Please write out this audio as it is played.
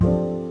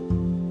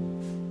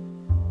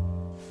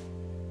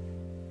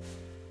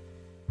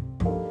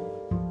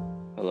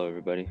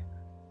everybody.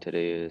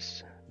 Today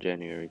is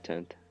January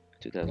 10th,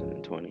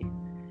 2020,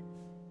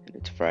 and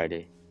it's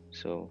Friday.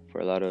 So for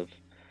a lot of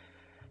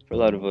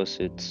us,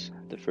 it's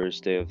the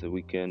first day of the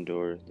weekend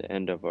or the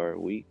end of our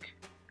week.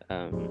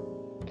 Um,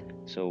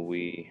 so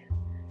we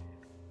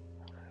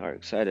are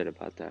excited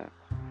about that.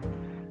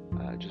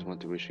 I just want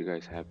to wish you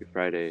guys a happy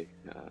Friday.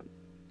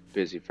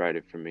 Busy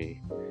Friday for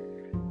me,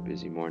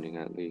 busy morning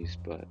at least,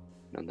 but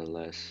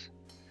nonetheless,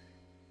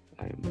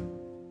 I'm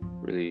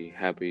really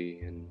happy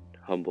and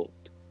humbled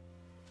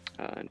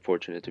and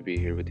fortunate to be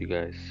here with you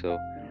guys. So,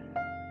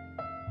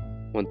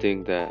 one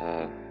thing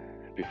that,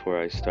 before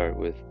I start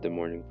with the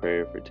morning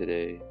prayer for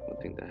today,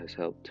 one thing that has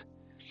helped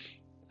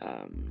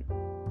um,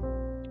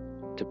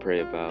 to pray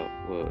about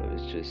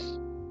was just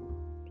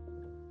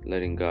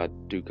letting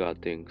God do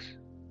God things.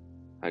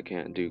 I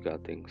can't do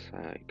God things,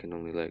 I can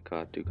only let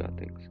God do God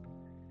things.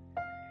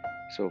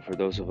 So, for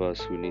those of us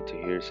who need to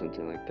hear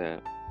something like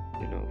that,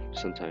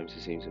 sometimes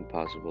it seems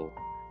impossible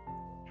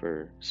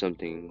for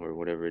something or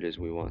whatever it is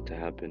we want to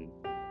happen.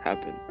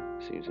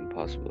 It seems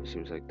impossible. It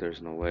seems like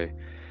there's no way.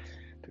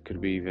 There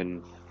could be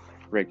even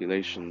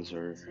regulations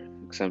or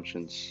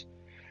exclusions,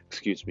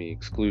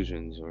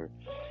 or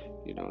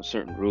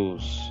certain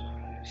rules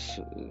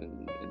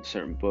in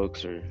certain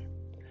books or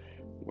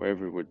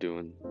wherever we're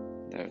doing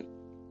that.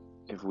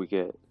 If we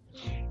get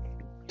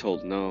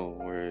told no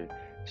or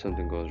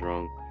something goes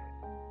wrong,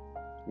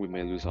 we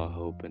may lose all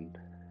hope, and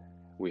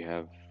we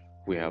have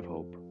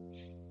hope.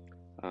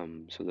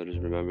 So let us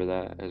remember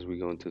that as we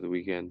go into the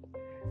weekend,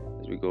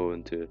 as we go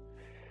into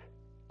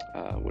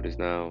what is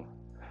now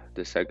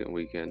the second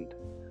weekend.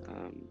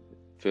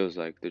 Feels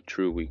like the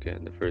true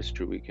weekend, the first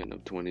true weekend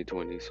of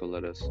 2020. So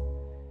let us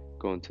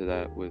go into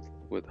that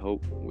with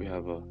hope. We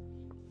have a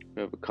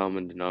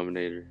common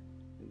denominator,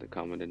 and the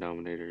common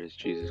denominator is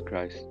Jesus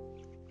Christ.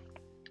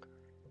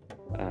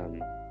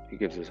 He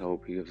gives us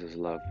hope. He gives us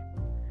love,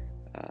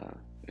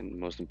 and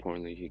most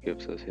importantly, He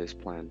gives us His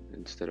plan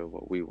instead of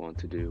what we want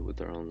to do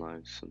with our own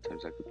lives.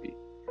 Sometimes that could be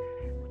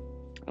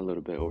a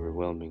little bit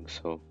overwhelming.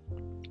 So,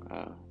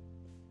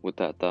 with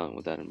that thought,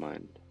 with that in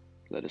mind,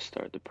 let us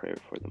start the prayer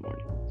for the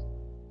morning.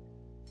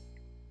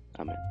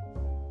 Amen.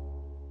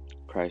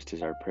 Christ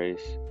is our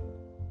praise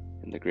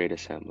in the great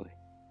assembly.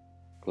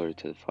 Glory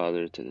to the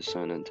Father, to the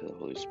Son, and to the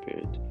Holy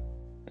Spirit,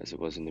 as it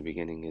was in the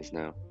beginning, is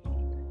now,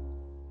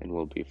 and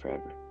will be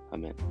forever.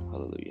 Amen.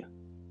 Hallelujah.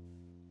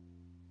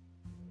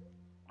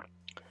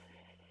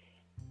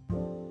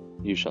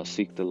 You shall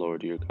seek the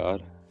Lord your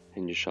God,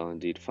 and you shall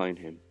indeed find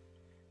him,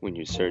 when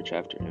you search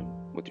after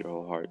him with your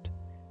whole heart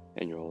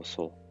and your whole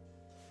soul.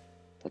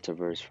 That's a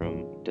verse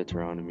from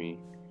Deuteronomy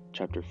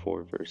chapter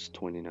 4, verse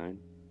 29.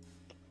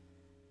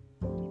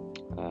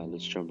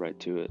 Let's jump right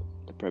to it.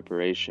 The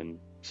preparation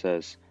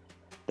says,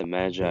 the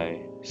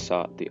Magi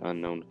sought the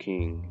unknown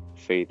king,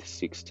 faith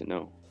seeks to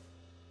know.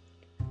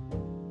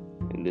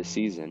 In this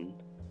season,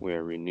 we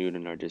are renewed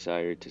in our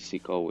desire to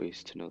seek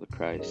always to know the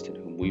Christ in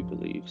whom we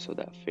believe, so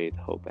that faith,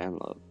 hope, and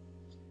love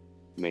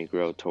may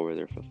grow toward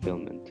their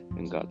fulfillment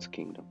in God's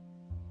kingdom.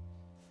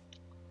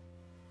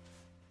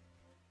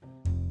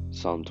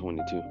 Psalm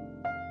 22.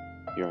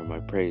 You are my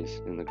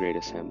praise in the great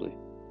assembly.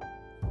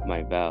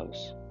 My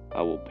vows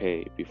I will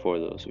pay before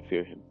those who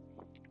fear him.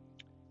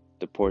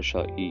 The poor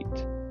shall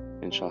eat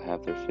and shall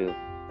have their fill.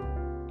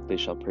 They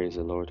shall praise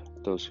the Lord,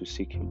 those who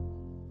seek him.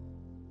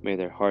 May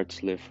their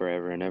hearts live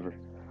forever and ever.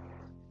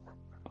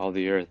 All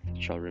the earth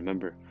shall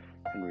remember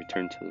and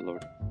return to the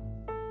Lord.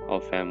 All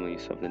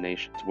families of the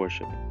nations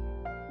worship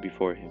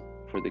before him,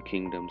 for the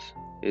kingdoms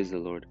is the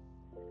Lord.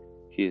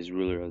 He is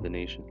ruler of the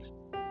nations.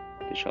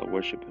 They shall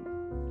worship him.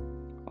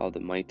 All the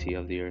mighty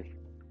of the earth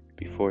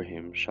before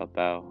him shall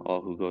bow,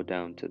 all who go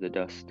down to the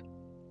dust.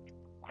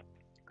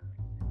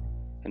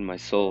 And my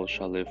soul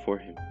shall live for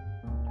him.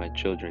 My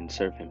children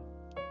serve him.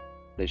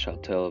 They shall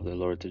tell of the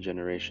Lord to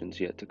generations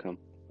yet to come,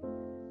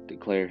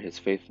 declare his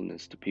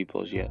faithfulness to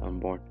peoples yet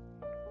unborn.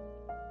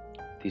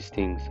 These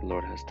things the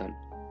Lord has done.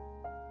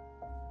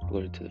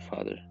 Glory to the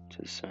Father,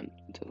 to the Son,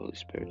 and to the Holy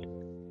Spirit.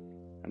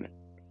 Amen.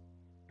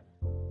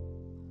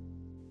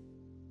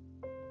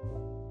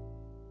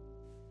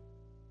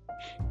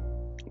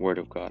 Word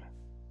of God,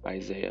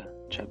 Isaiah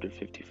chapter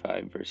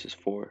 55, verses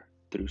 4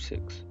 through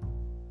 6.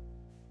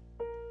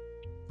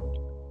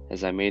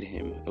 As I made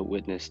him a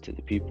witness to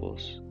the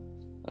peoples,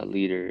 a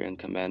leader and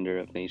commander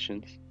of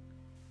nations,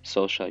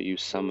 so shall you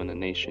summon a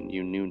nation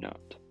you knew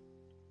not,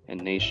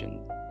 and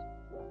nation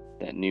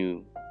that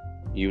knew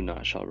you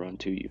not shall run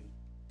to you.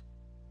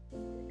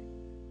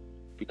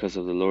 Because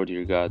of the Lord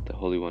your God, the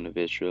Holy One of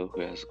Israel,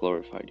 who has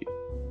glorified you.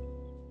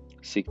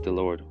 Seek the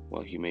Lord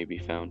while he may be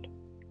found.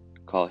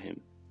 Call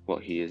him while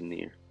he is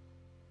near.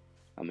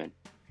 Amen.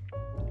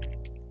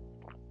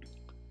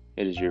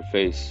 It is your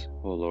face,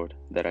 O Lord,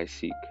 that I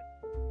seek.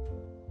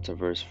 It's a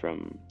verse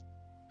from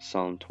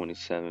Psalm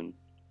 27,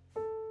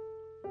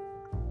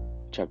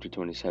 chapter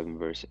 27,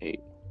 verse 8.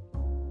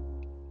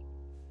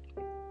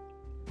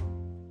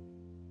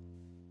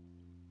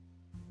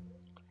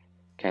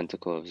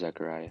 Canticle of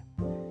Zechariah.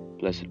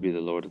 Blessed be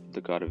the Lord,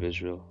 the God of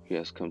Israel. He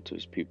has come to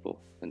his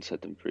people and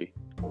set them free.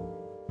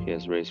 He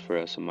has raised for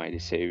us a mighty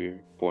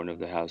Savior, born of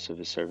the house of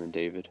his servant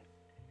David.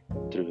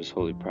 Through his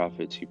holy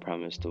prophets he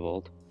promised of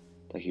old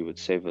that he would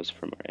save us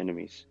from our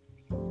enemies,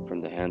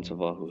 from the hands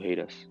of all who hate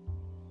us.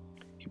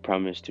 He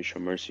promised to show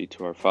mercy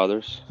to our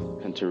fathers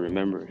and to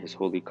remember his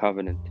holy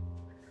covenant.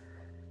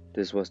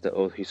 This was the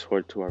oath he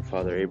swore to our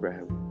father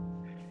Abraham,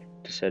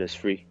 to set us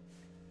free.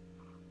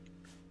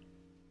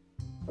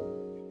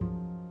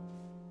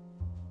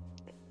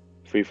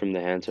 Free from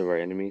the hands of our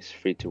enemies,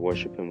 free to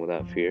worship him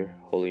without fear,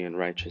 holy and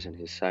righteous in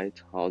his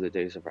sight, all the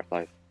days of our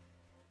life.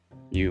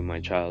 You, my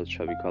child,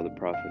 shall be called the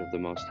prophet of the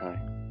Most High,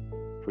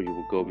 for you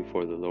will go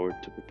before the Lord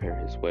to prepare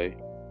his way,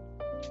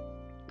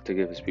 to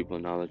give his people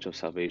knowledge of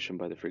salvation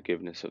by the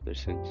forgiveness of their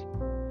sins.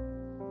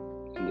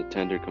 In the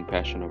tender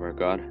compassion of our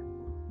God,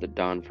 the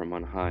dawn from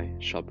on high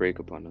shall break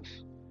upon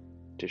us,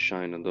 to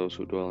shine on those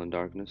who dwell in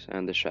darkness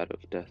and the shadow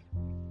of death,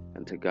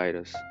 and to guide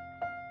us,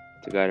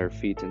 to guide our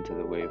feet into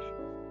the way of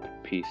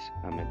peace.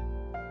 Amen.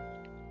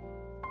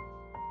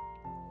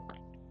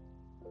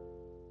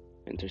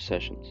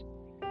 Intercessions.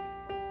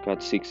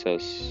 God seeks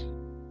us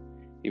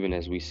even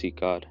as we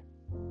seek God.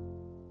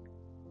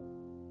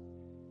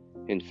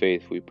 In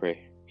faith we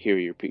pray, hear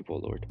your people,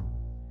 Lord.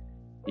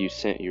 You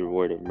sent your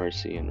word of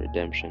mercy and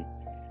redemption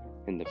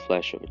in the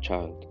flesh of a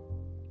child.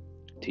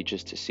 Teach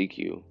us to seek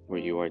you where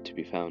you are to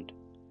be found.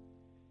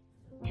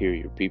 Hear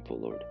your people,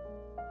 Lord.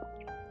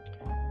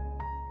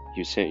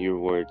 You sent your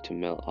word to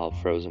melt all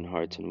frozen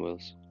hearts and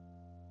wills.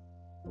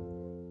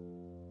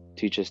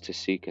 Teach us to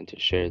seek and to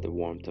share the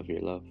warmth of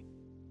your love.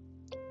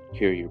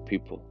 Hear your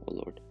people, O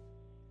Lord.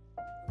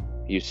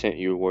 You sent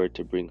your word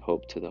to bring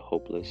hope to the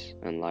hopeless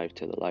and life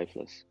to the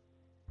lifeless.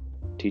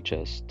 Teach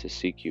us to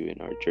seek you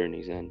in our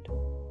journey's end.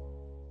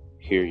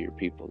 Hear your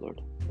people,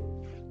 Lord.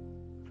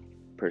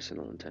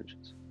 Personal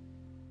intentions.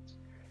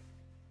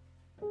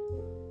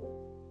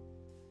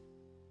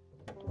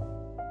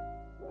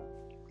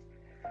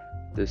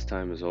 This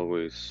time, as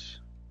always,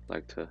 I'd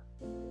like to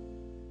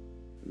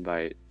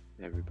invite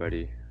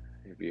everybody,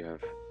 if you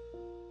have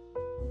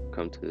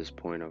come to this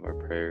point of our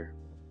prayer,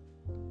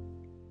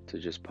 to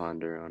just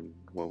ponder on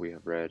what we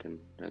have read and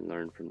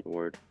learn from the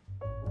Word.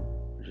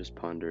 Or just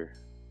ponder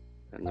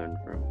and learn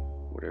from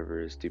whatever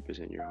is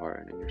deepest in your heart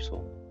and in your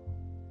soul.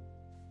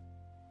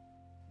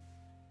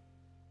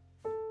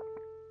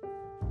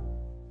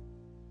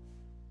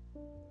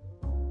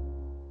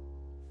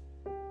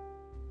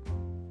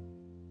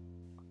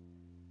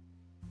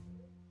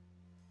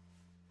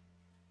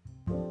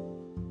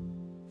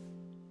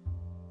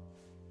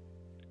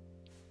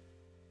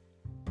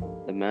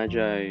 The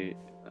Magi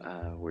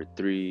were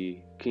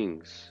three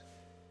kings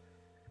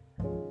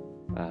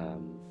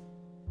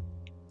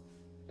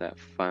that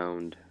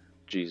found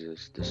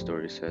Jesus, the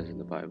story says in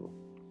the Bible.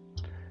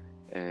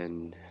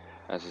 And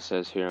as it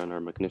says here on our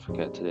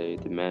Magnificat today,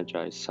 the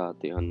Magi sought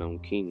the unknown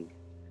king.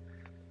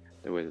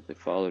 The way that they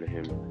followed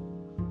him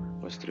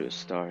was through a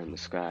star in the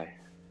sky.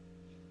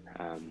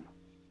 I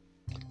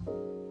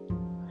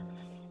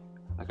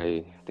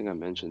think I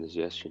mentioned this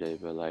yesterday,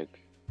 but like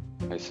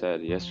I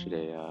said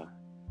yesterday,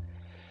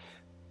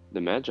 the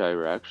Magi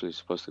were actually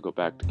supposed to go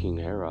back to King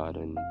Herod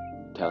and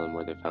tell him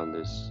where they found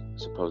this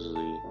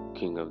supposedly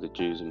king of the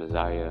Jews,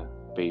 Messiah,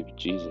 baby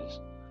Jesus.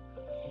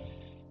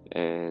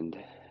 And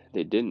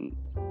they didn't.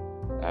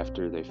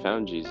 After they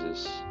found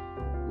Jesus,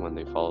 when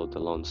they followed the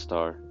lone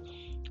star,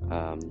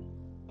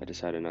 they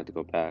decided not to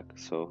go back.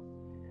 So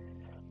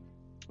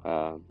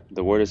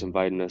the Word is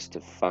inviting us to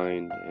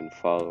find and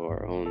follow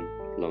our own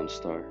lone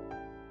star,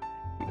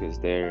 because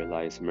there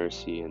lies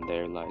mercy, and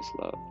there lies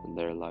love, and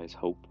there lies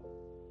hope.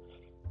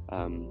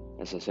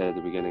 As I said at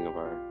the beginning of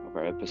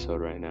our episode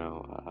right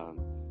now,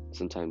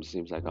 sometimes it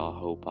seems like all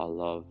hope, all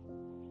love,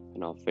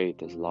 and all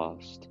faith is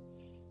lost.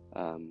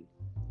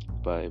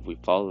 But if we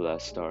follow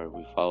that star, if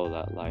we follow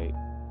that light,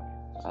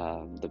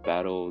 the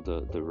battle,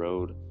 the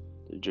road,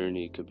 the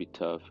journey could be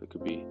tough. It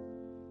could be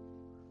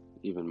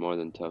even more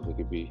than tough. It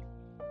could be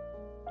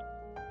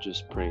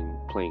just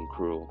plain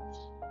cruel,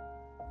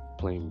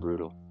 plain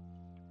brutal.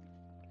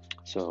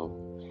 So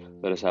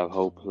let us have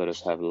hope, let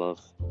us have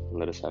love, and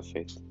let us have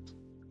faith.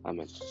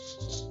 Amen.